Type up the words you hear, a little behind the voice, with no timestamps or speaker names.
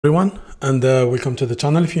Everyone, and welcome to the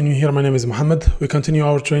channel. If you're new here, my name is Mohammed. We continue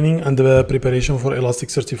our training and preparation for Elastic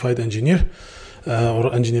Certified Engineer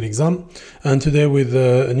or Engineer exam. And today with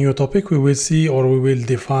a new topic, we will see or we will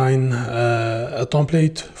define a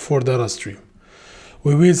template for data stream.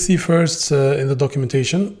 We will see first in the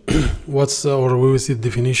documentation we will see the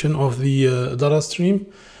definition of the data stream,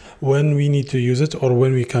 when we need to use it or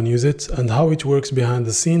when we can use it, and how it works behind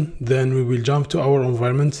the scene. Then we will jump to our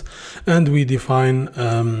environment and we define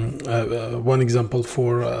one example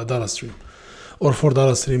for data stream or for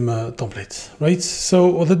data stream template, right?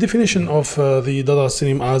 So the definition of the data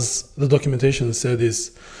stream, as the documentation said,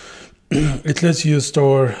 is it lets you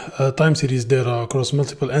store time series data across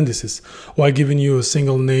multiple indices while giving you a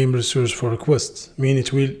single name resource for requests. Meaning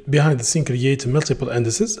it will behind the scene create multiple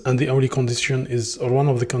indices, and the only condition is, or one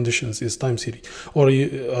of the conditions is, time series, or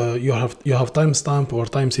you have timestamp or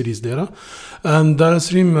time series data. And data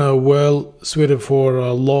stream well suited for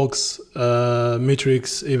logs,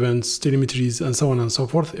 metrics, events, telemetries, and so on and so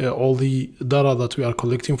forth. All the data that we are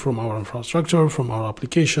collecting from our infrastructure, from our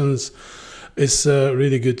applications. It's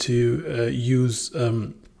really good to use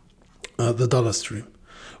the data stream.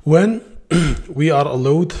 When we are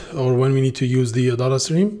allowed or when we need to use the data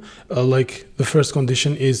stream, like the first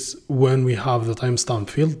condition is when we have the timestamp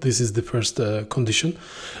field. This is the first condition.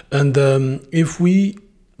 And if we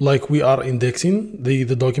are indexing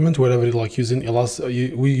the document, wherever, like using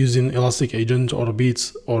we using Elastic agent or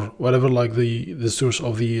Beats or whatever, like the source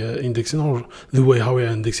of the indexing or the way how we are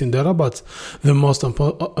indexing data. But the most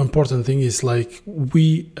important thing is like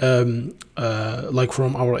we like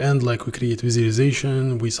from our end, like we create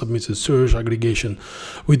visualization, we submit a search aggregation.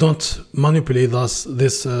 We don't manipulate this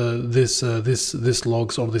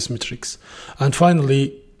logs or this metrics. And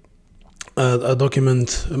finally, a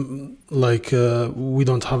document we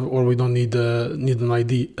don't have or we don't need an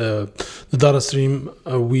ID. The data stream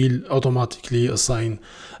will automatically assign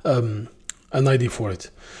an ID for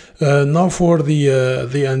it. Now for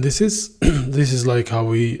the indices, this is like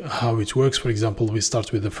how it works. For example, we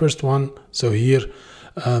start with the first one. So here,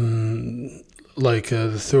 the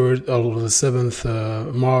 3rd or the 7th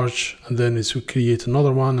March, and then it's to create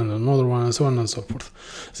another one and another one, and so on and so forth.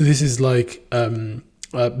 So this is like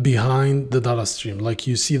behind the data stream. Like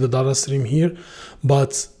you see the data stream here,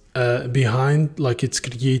 but behind, like it's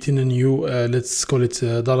creating a new let's call it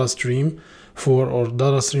data stream or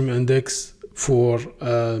data stream index for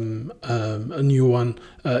a new one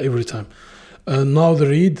every time. Now the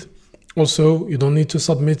read, also you don't need to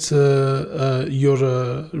submit your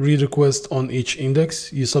read request on each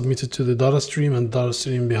index. You submit it to the data stream, and data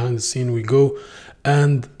stream behind the scene we go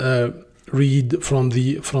and read from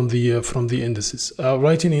the indices.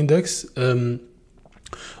 Writing index, we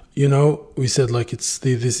said like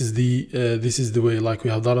this is the way, like we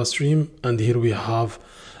have data stream, and here we have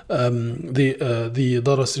the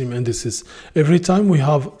data stream indices. Every time we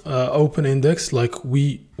have open index, like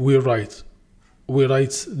we write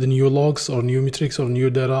the new logs or new metrics or new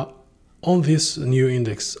data on this new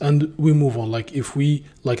index, and we move on. Like if we,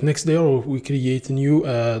 like next day, or we create a new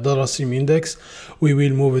data stream index, we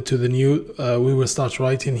will move it to the new, we will start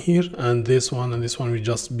writing here, and this one will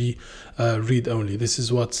just be read only. This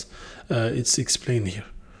is what it's explained here,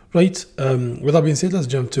 right? With that being said, let's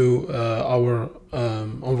jump to our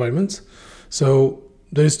environment. So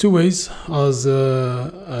there is two ways, as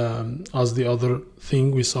the other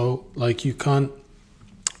thing we saw, like you can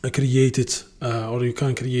create it or you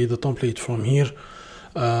can create the template from here,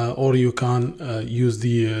 or you can use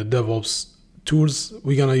the DevOps tools.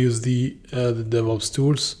 We're gonna use the DevOps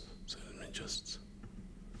tools. So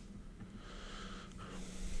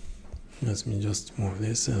let me just move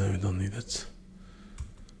this, and we don't need it.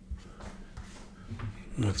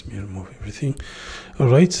 Let me remove everything. All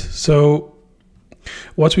right, so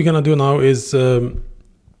what we're gonna do now is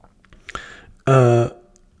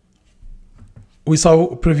we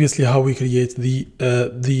saw previously how we create the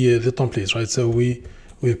templates, right? So we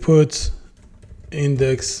put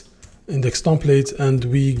index template, and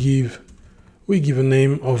we give a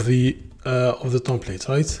name of the template,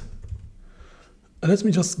 right? And let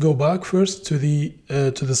me just go back first to the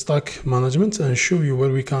stack management and show you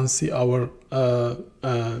where we can see our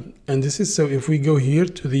indices. So if we go here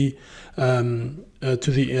to the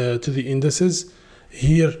indices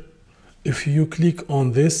here, if you click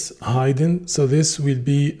on this hidden, so this will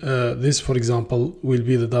be this, for example, will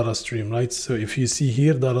be the data stream, right? So if you see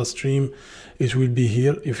here data stream, it will be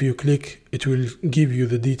here. If you click, it will give you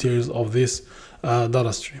the details of this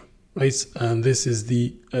data stream, right? And this is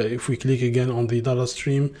the if we click again on the data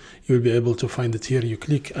stream, you'll be able to find it here. You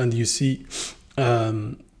click and you see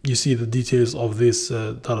the details of this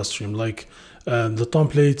data stream, like the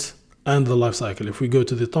template and the lifecycle. If we go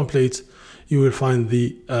to the template, you will find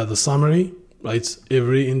the summary, right?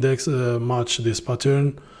 Every index match this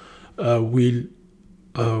pattern will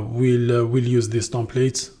use this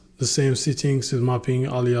template. The same settings with mapping,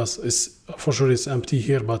 alias is for sure it's empty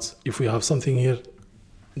here, but if we have something here,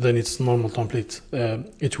 then it's normal template.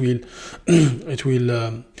 It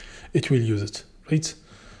will use it, right?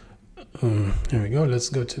 Here we go. Let's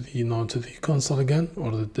go to the now to the console again,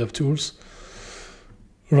 or the dev tools,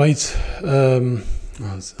 right?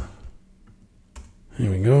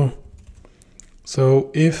 Here we go.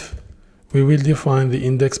 So if we will define the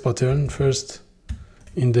index pattern first,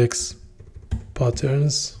 index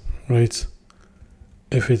patterns, right?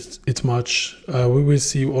 If it match, we will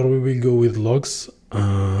see, or we will go with logs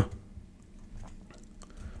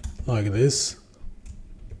like this,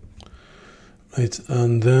 right?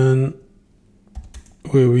 And then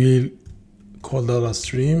we will call data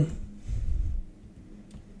stream.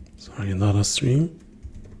 Sorry, data stream.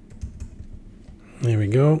 There we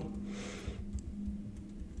go.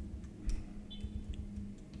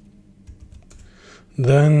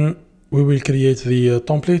 Then we will create the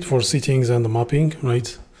template for settings and the mapping,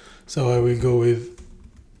 right? So I will go with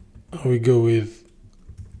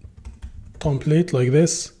template like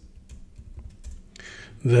this.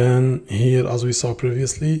 Then here, as we saw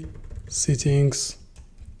previously, settings.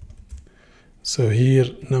 So here,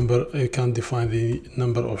 number, I can define the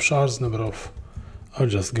number of shards, I'll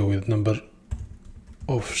just go with number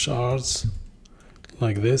of shards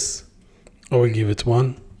like this. I will give it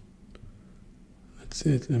 1. That's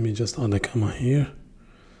it. Let me just add a comma here.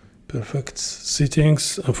 Perfect.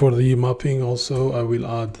 Settings, and for the mapping also, I will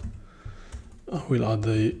add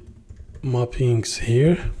the mappings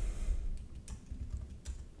here.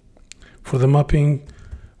 For the mapping,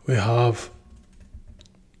 we have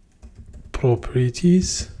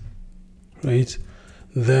properties, right?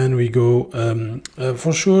 Then we go,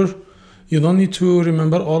 for sure, you don't need to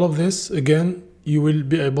remember all of this. Again, you will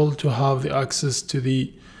be able to have the access to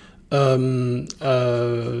the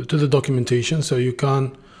documentation. So you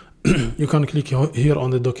can you can click here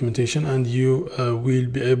on the documentation, and you will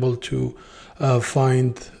be able to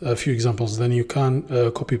find a few examples. Then you can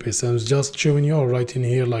copy paste. I'm just showing you or writing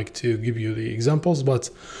here like to give you the examples, but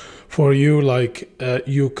for you, like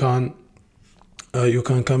you can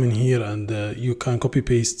come in here and you can copy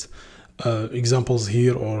paste examples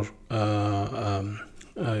here, or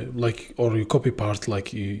like, or you copy part,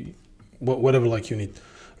 like you whatever like you need,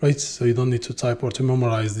 right? So you don't need to type or to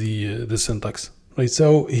memorize the syntax, right?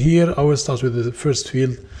 So here I will start with the first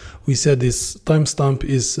field. We said this timestamp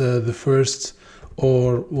is the first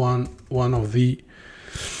or one of the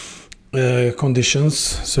conditions.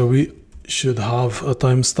 So we should have a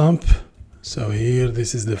timestamp. So here,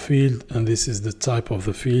 this is the field, and this is the type of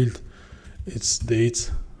the field. It's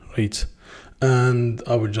date, right? And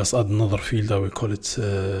I will just add another field. I will call it,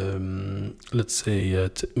 let's say,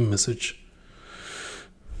 message.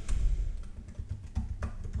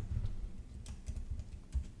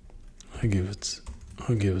 I'll give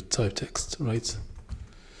it type text, right?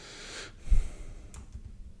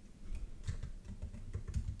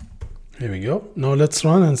 Here we go. Now let's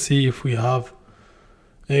run and see if we have.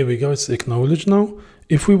 There we go. It's acknowledged now.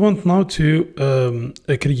 If we want now to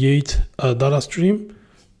create a data stream,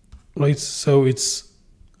 right? So it's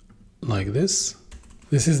like this.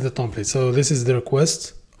 This is the template. So this is the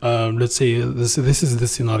request. Let's say this is the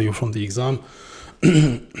scenario from the exam.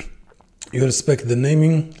 You respect the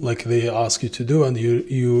naming like they ask you to do, and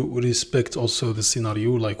you respect also the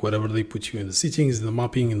scenario, like whatever they put you in the settings, in the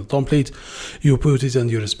mapping, in the template, you put it and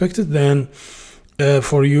you respect it. Then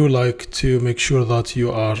for you, like to make sure that you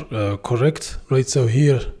are correct, right? So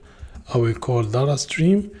here I will call data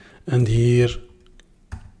stream, and here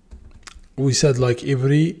we said like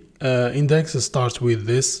every index starts with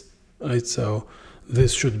this, right? So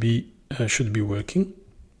this should be working.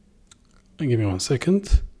 Give me 1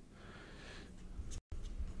 second.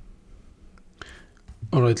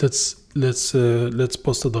 All right, let's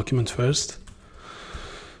post the document first.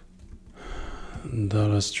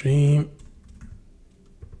 Data stream.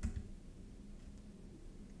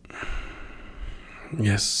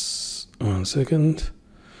 Yes, 1 second.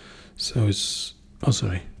 So it's, oh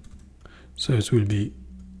sorry. So it will be,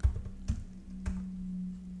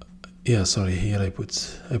 yeah, sorry, here I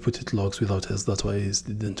put it logs without s, that's why it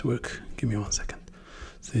didn't work. Give me 1 second.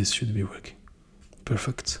 So this should be working.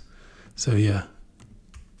 Perfect. So yeah.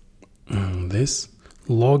 This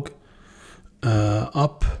log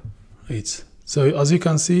up, it's, so as you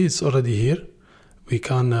can see, it's already here. We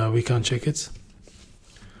can check it.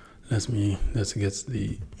 Let's get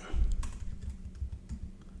the,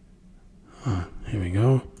 Here we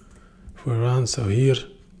go. If we run, so here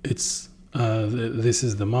it's this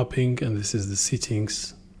is the mapping and this is the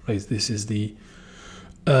settings, right? This is the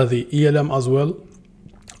ELM as well.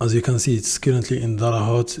 As you can see, it's currently in Data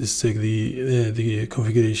Hot. It's take the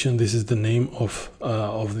configuration. This is the name of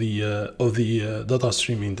the data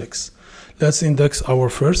stream index. Let's index our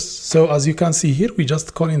first. So as you can see here, we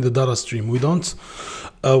just call in the data stream. We don't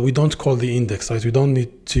call the index, right? We don't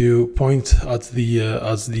need to point at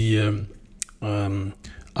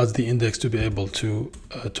the index to be able to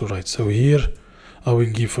write. So here I will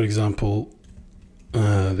give, for example,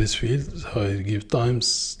 this field. So I give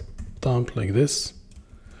timestamp like this,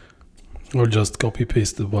 or just copy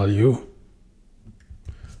paste the value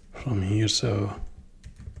from here. So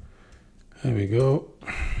here we go.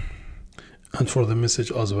 And for the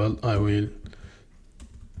message as well, I will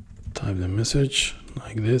type the message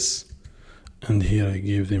like this, and here I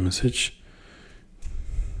give the message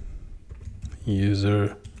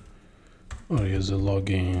user or user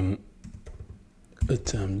login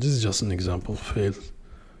attempt. This is just an example. Failed,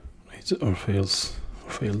 right? Or fails,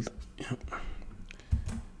 or failed. Yeah.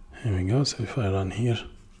 Here we go. So if I run here,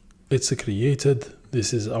 it's created.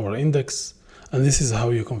 This is our index, and this is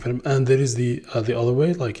how you confirm. And there is the other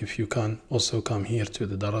way, like if you can also come here to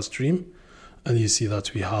the data stream, and you see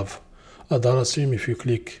that we have a data stream. If you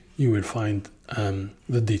click, you will find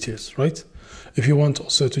the details, right? If you want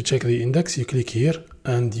also to check the index, you click here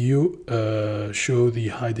and you show the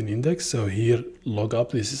hidden index. So here, log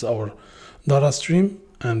up. This is our data stream,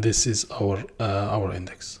 and this is our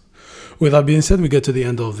index. With that being said, we get to the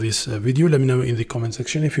end of this video. Let me know in the comment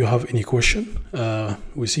section if you have any question.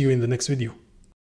 We'll see you in the next video.